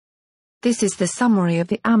This is the summary of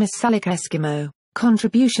the Ammassalik Eskimo,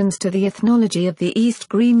 Contributions to the Ethnology of the East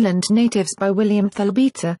Greenland Natives by William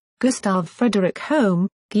Thalbitzer, Gustav Frederik Holm,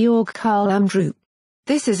 Georg Carl Amdrup.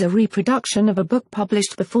 This is a reproduction of a book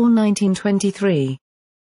published before 1923.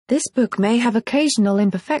 This book may have occasional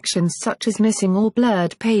imperfections such as missing or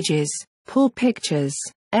blurred pages, poor pictures,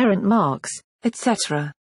 errant marks,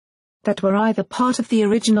 etc. that were either part of the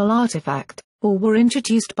original artifact, or were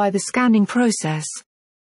introduced by the scanning process.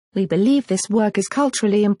 We believe this work is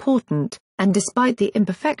culturally important, and despite the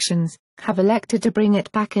imperfections, have elected to bring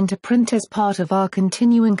it back into print as part of our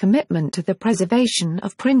continuing commitment to the preservation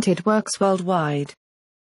of printed works worldwide.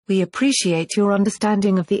 We appreciate your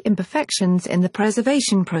understanding of the imperfections in the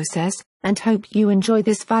preservation process, and hope you enjoy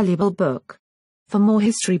this valuable book. For more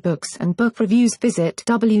history books and book reviews, visit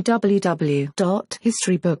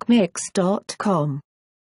www.historybookmix.com.